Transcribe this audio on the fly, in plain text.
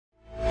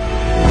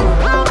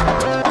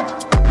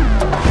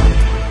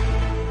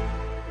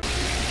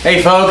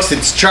Hey folks,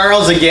 it's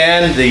Charles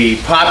again, the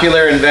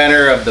popular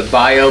inventor of the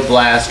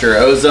BioBlaster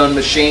ozone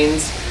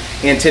machines.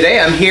 And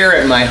today I'm here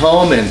at my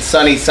home in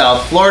sunny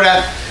South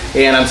Florida,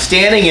 and I'm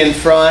standing in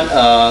front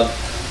of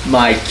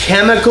my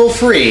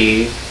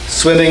chemical-free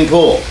swimming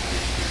pool.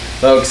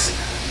 Folks,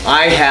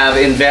 I have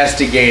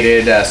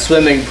investigated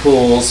swimming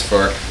pools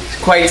for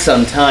quite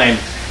some time.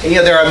 And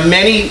there are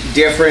many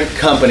different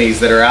companies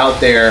that are out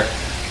there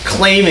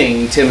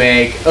claiming to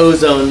make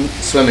ozone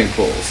swimming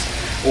pools,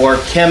 or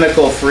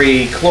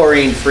chemical-free,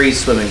 chlorine-free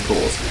swimming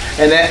pools.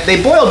 And that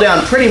they boil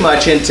down pretty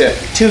much into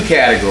two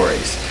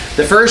categories.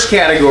 The first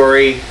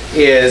category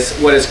is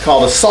what is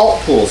called a salt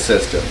pool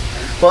system.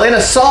 Well, in a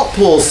salt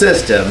pool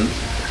system,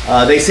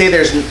 they say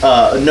there's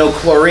no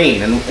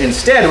chlorine, and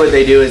instead what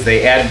they do is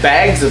they add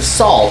bags of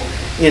salt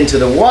into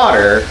the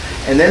water,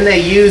 and then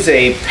they use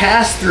a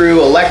pass-through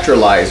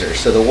electrolyzer.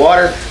 So the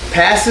water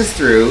passes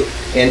through,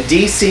 and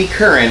DC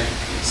current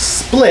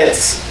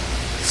splits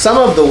some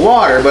of the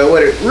water, but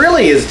what it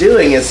really is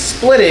doing is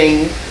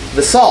splitting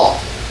the salt.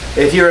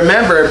 If you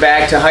remember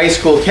back to high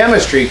school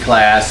chemistry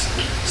class,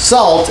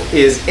 salt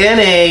is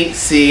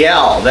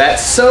NaCl.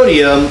 That's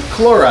sodium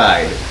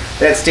chloride.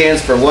 That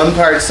stands for 1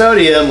 part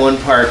sodium, 1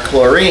 part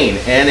chlorine,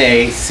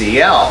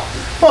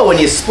 NaCl. Well, when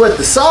you split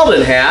the salt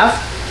in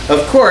half,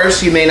 of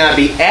course, you may not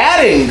be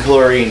adding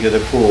chlorine to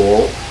the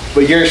pool,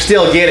 but you're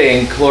still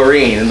getting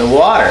chlorine in the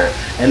water.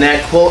 And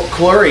that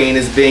chlorine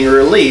is being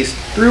released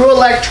through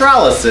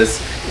electrolysis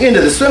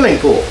into the swimming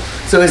pool.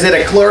 So is it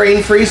a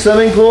chlorine-free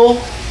swimming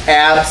pool?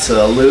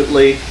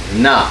 Absolutely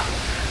not.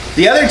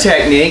 The other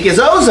technique is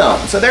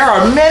ozone. So there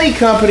are many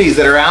companies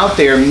that are out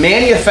there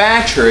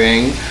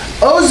manufacturing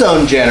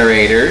ozone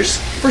generators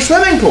for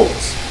swimming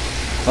pools.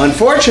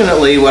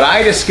 Unfortunately, what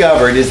I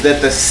discovered is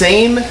that the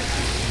same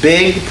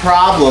big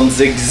problems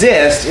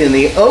exist in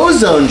the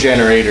ozone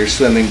generator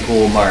swimming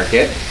pool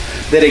market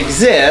that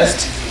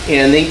exist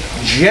in the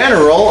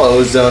general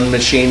ozone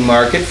machine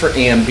market for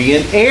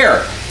ambient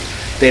air.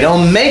 They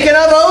don't make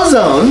enough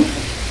ozone,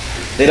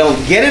 they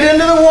don't get it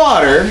into the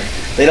water,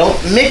 they don't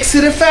mix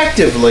it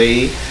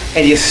effectively,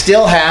 and you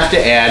still have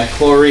to add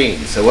chlorine.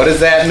 So what does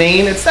that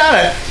mean? It's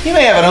not you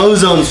may have an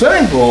ozone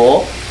swimming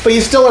pool, but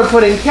you still are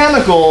putting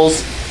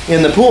chemicals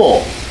in the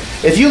pool.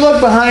 If you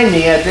look behind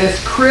me at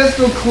this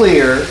crystal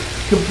clear,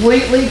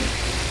 completely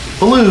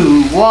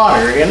blue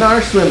water in our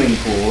swimming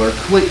pool, or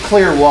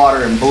clear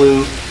water and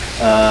blue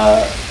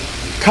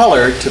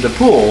color to the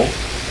pool,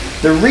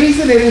 the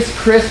reason it is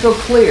crystal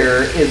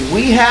clear is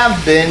we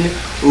have been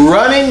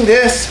running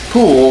this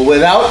pool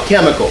without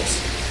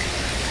chemicals.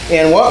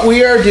 And what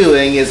we are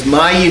doing is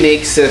my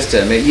unique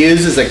system. It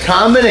uses a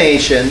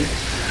combination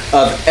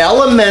of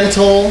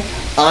elemental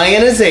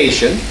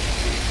ionization,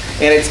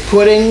 and it's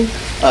putting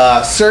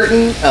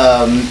certain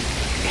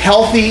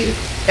healthy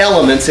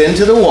elements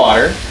into the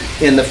water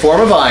in the form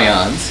of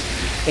ions,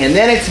 and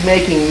then it's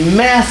making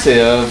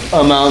massive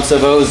amounts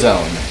of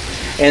ozone.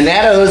 And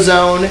that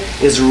ozone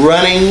is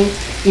running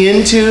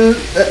into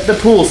the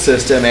pool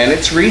system, and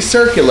it's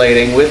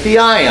recirculating with the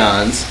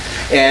ions.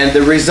 And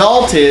the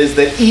result is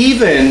that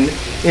even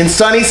in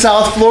sunny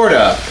South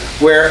Florida,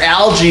 where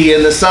algae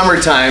in the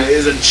summertime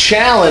is a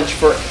challenge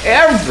for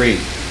every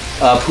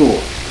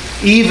pool,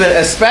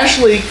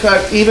 especially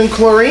even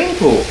chlorine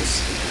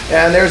pools.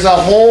 And there's a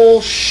whole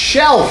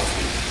shelf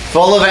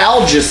full of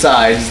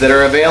algicides that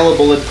are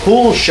available at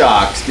pool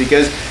shocks,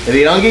 because if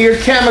you don't get your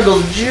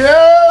chemicals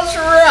just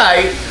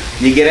right,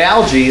 you get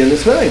algae in the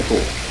swimming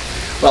pool.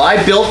 Well,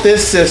 I built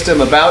this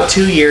system about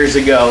 2 years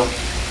ago,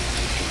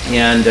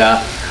 and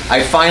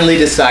I finally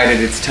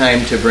decided it's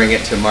time to bring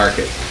it to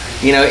market.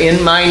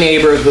 In my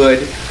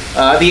neighborhood,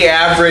 the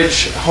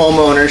average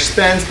homeowner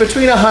spends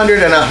between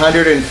 $100 and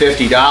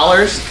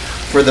 $150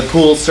 for the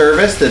pool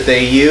service that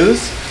they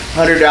use.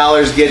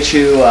 $100 gets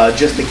you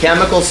just the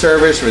chemical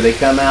service, where they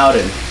come out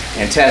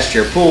and test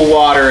your pool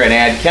water and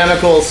add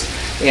chemicals,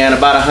 and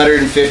about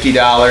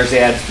 $150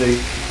 adds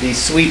the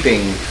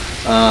sweeping.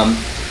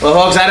 Well,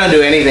 folks, I don't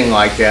do anything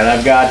like that.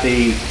 I've got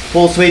the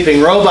pool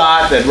sweeping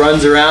robot that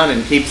runs around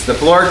and keeps the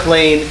floor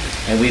clean,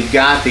 and we've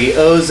got the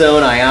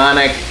ozone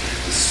ionic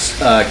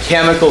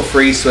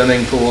chemical-free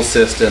swimming pool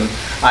system.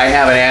 I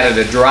haven't added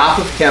a drop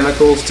of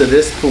chemicals to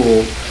this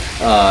pool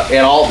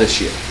at all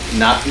this year.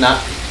 Not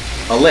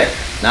a lick.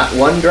 Not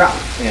one drop.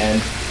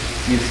 And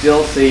you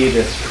still see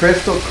this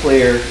crystal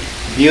clear,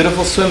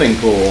 beautiful swimming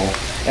pool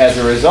as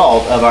a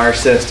result of our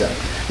system.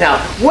 Now,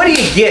 what do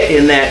you get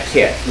in that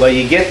kit? Well,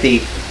 you get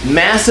the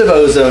massive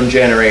ozone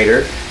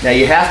generator. Now,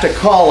 you have to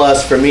call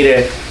us for me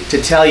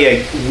to tell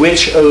you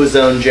which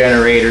ozone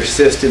generator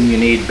system you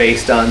need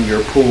based on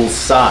your pool's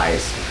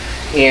size.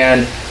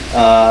 And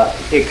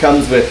it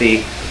comes with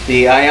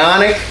the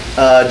ionic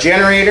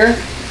generator,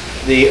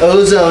 the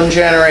ozone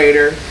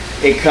generator.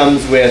 It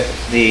comes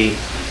with the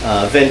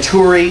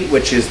Venturi,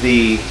 which is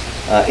the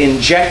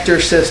injector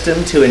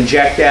system to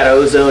inject that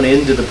ozone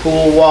into the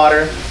pool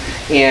water,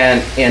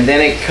 and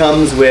then it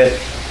comes with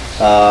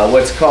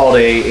what's called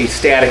a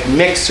static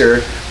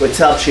mixer, which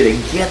helps you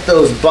to get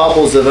those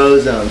bubbles of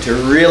ozone to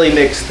really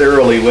mix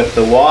thoroughly with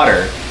the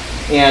water.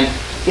 And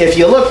if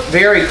you look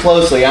very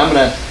closely, I'm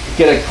going to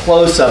get a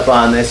close-up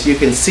on this, you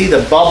can see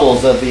the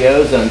bubbles of the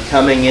ozone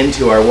coming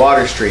into our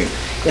water stream.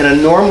 In a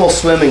normal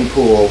swimming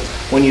pool,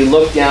 when you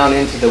look down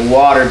into the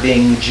water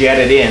being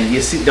jetted in,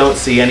 you don't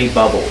see any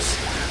bubbles.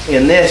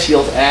 In this,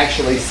 you'll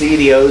actually see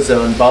the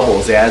ozone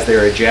bubbles as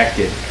they're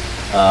ejected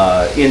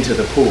into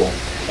the pool.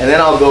 And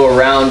then I'll go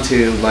around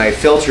to my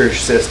filter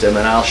system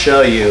and I'll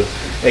show you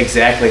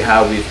exactly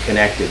how we've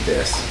connected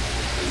this.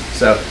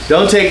 So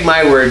don't take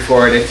my word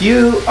for it. If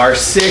you are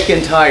sick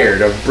and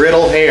tired of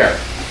brittle hair,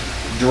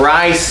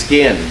 dry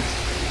skin,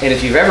 and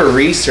if you've ever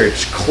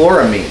researched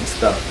chloramines,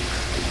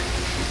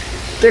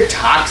 they're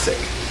toxic.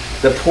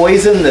 The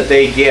poison that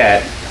they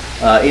get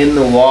in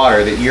the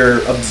water that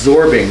you're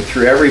absorbing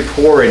through every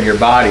pore in your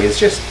body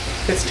is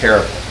it's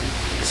terrible.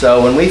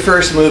 So when we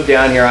first moved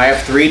down here, I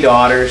have 3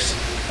 daughters.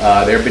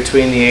 They're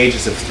between the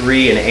ages of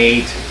 3 and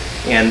 8,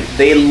 and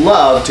they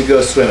love to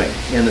go swimming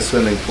in the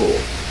swimming pool.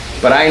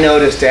 But I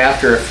noticed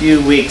after a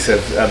few weeks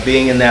of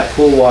being in that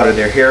pool water,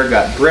 their hair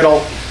got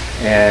brittle,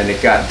 and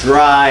it got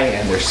dry,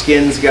 and their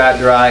skins got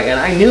dry, and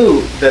I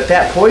knew that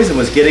that poison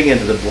was getting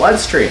into the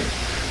bloodstream.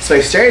 So I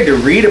started to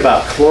read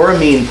about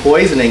chloramine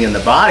poisoning in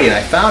the body, and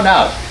I found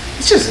out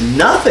it's just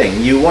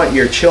nothing you want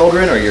your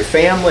children or your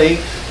family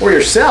or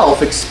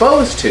yourself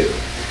exposed to.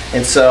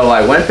 And so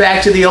I went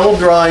back to the old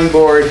drawing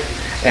board,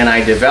 and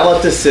I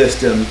developed a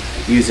system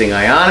using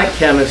ionic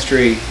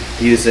chemistry,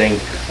 using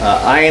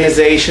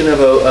ionization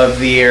of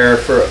the air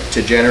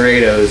to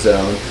generate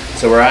ozone.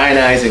 So we're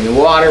ionizing the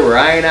water, we're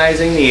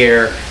ionizing the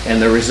air, and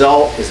the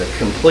result is a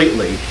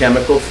completely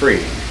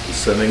chemical-free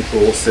swimming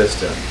pool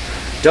system.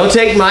 Don't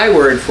take my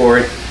word for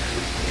it.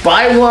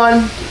 Buy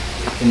one,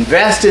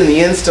 invest in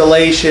the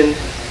installation,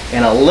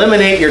 and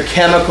eliminate your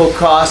chemical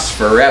costs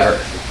forever.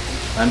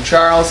 I'm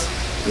Charles,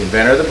 the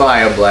inventor of the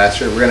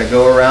BioBlaster. We're going to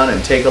go around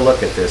and take a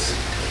look at this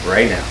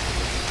right now.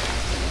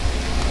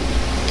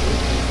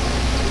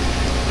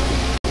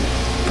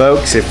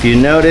 Folks, if you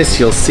notice,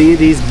 you'll see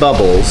these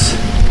bubbles,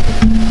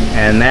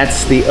 and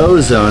that's the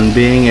ozone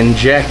being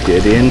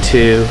injected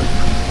into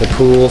the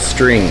pool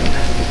stream.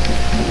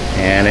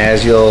 And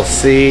as you'll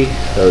see,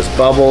 those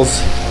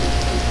bubbles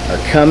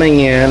are coming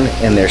in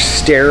and they're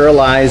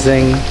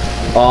sterilizing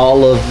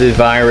all of the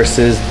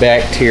viruses,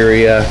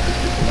 bacteria,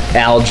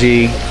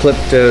 algae,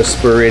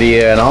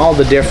 Cryptosporidia, and all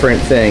the different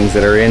things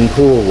that are in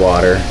pool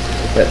water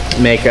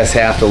that make us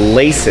have to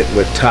lace it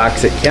with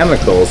toxic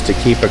chemicals to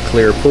keep a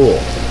clear pool.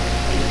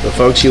 But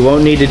folks, you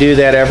won't need to do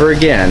that ever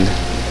again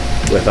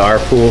with our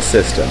pool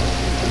system.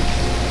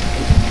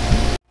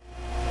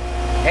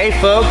 Hey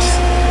folks,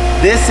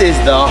 this is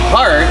the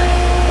heart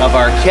of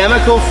our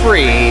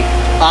chemical-free,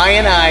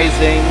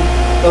 ionizing,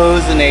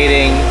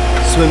 ozonating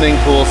swimming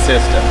pool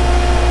system.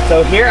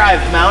 So here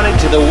I've mounted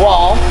to the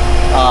wall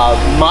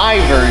my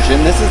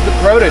version. This is the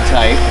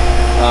prototype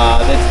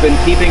that's been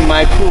keeping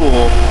my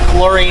pool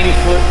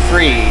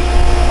chlorine-free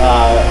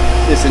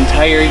this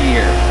entire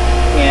year.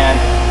 And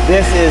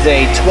this is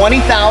a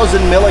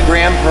 20,000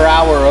 milligram per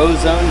hour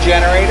ozone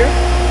generator.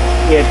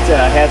 It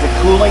has a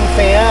cooling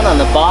fan on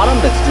the bottom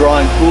that's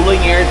drawing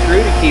cooling air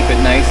through to keep it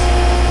nice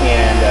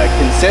and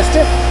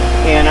consistent.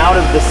 And out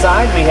of the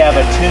side we have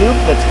a tube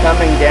that's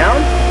coming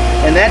down,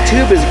 and that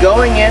tube is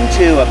going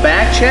into a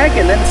back check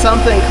and then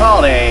something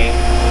called a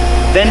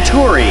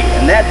venturi.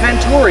 And that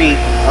venturi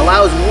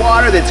allows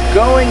water that's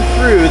going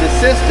through the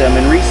system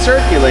and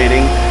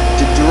recirculating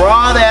to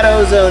draw that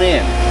ozone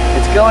in.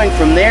 It's going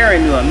from there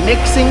into a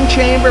mixing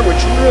chamber,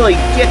 which really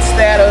gets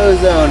that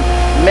ozone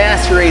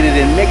macerated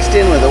and mixed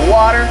in with the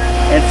water,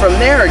 and from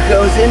there it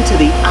goes into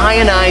the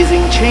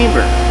ionizing chamber.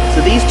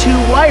 So these 2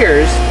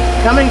 wires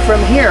coming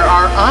from here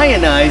are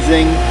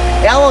ionizing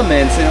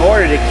elements in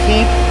order to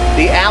keep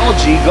the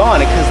algae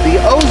gone, because the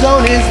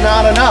ozone is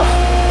not enough.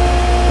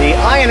 The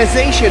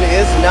ionization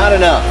is not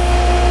enough.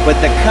 But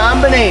the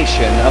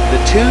combination of the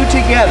 2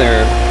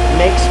 together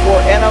makes for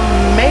an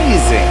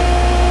amazing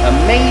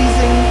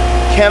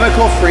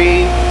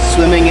chemical-free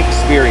swimming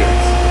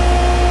experience.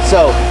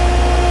 So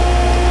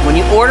when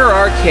you order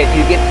our kit,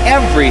 you get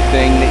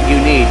everything that you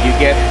need. You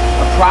get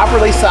a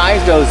properly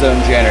sized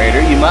ozone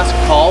generator. You must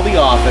call the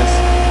office,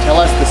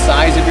 tell us the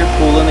size of your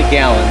pool in the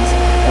gallons,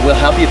 and we'll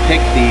help you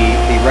pick the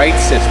right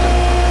system.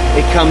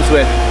 It comes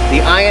with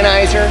the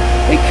ionizer,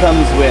 it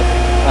comes with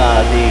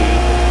the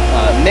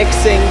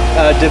mixing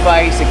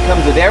device, it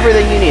comes with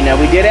everything you need. Now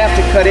we did have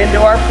to cut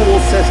into our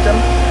pool system.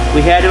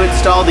 We had to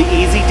install the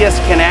easy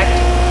disconnect,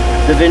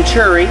 the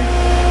venturi,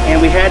 and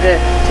we had to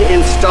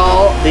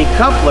install the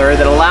coupler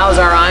that allows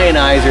our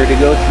ionizer to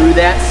go through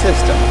that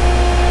system.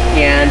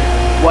 And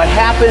what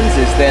happens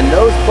is then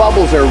those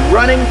bubbles are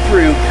running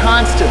through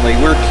constantly.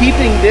 We're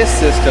keeping this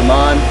system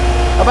on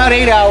about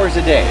 8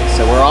 hours a day.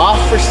 So we're off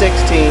for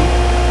 16,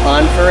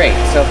 on for 8.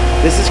 So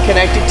this is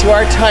connected to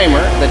our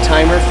timer, the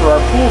timer for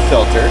our pool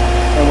filter.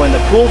 And when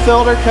the pool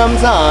filter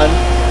comes on,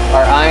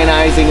 our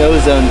ionizing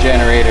ozone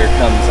generator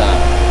comes on.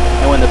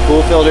 And when the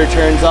pool filter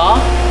turns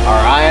off,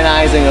 our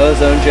ionizing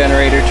ozone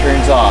generator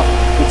turns off.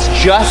 It's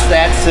just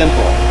that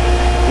simple.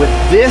 With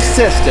this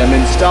system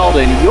installed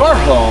in your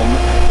home,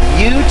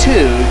 you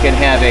too can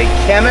have a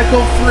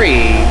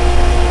chemical-free,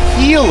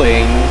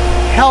 healing,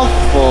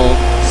 healthful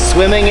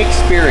swimming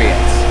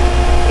experience.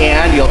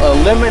 And you'll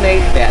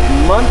eliminate that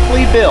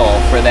monthly bill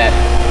for that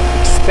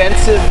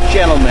expensive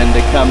gentleman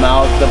to come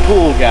out, the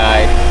pool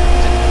guy,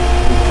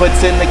 who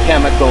puts in the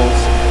chemicals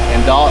and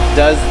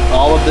does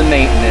all of the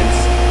maintenance.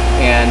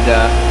 And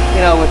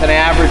you know, with an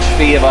average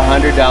fee of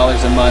 $100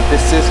 a month,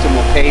 this system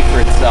will pay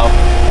for itself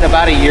in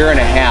about a year and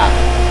a half.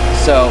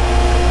 So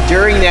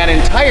during that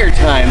entire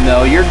time,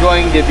 though, you're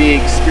going to be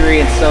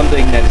experiencing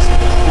something that is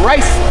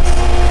priceless,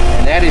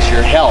 and that is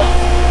your health.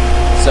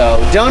 So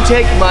don't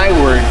take my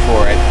word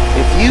for it.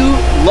 If you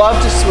love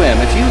to swim,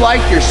 if you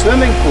like your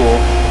swimming pool,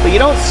 but you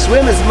don't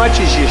swim as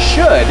much as you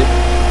should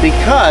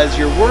because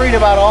you're worried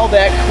about all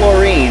that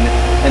chlorine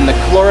and the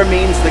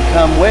chloramines that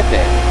come with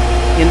it,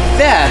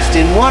 invest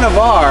in one of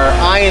our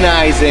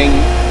ionizing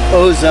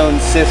ozone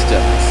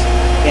systems.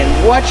 And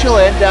what you'll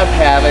end up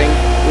having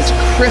is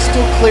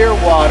crystal clear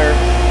water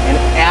and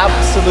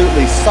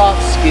absolutely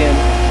soft skin,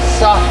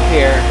 soft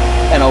hair,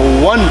 and a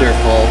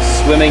wonderful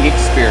swimming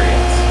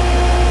experience.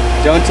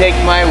 Don't take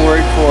my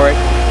word for it.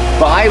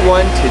 Buy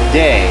one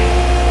today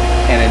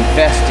and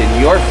invest in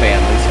your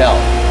family's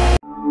health.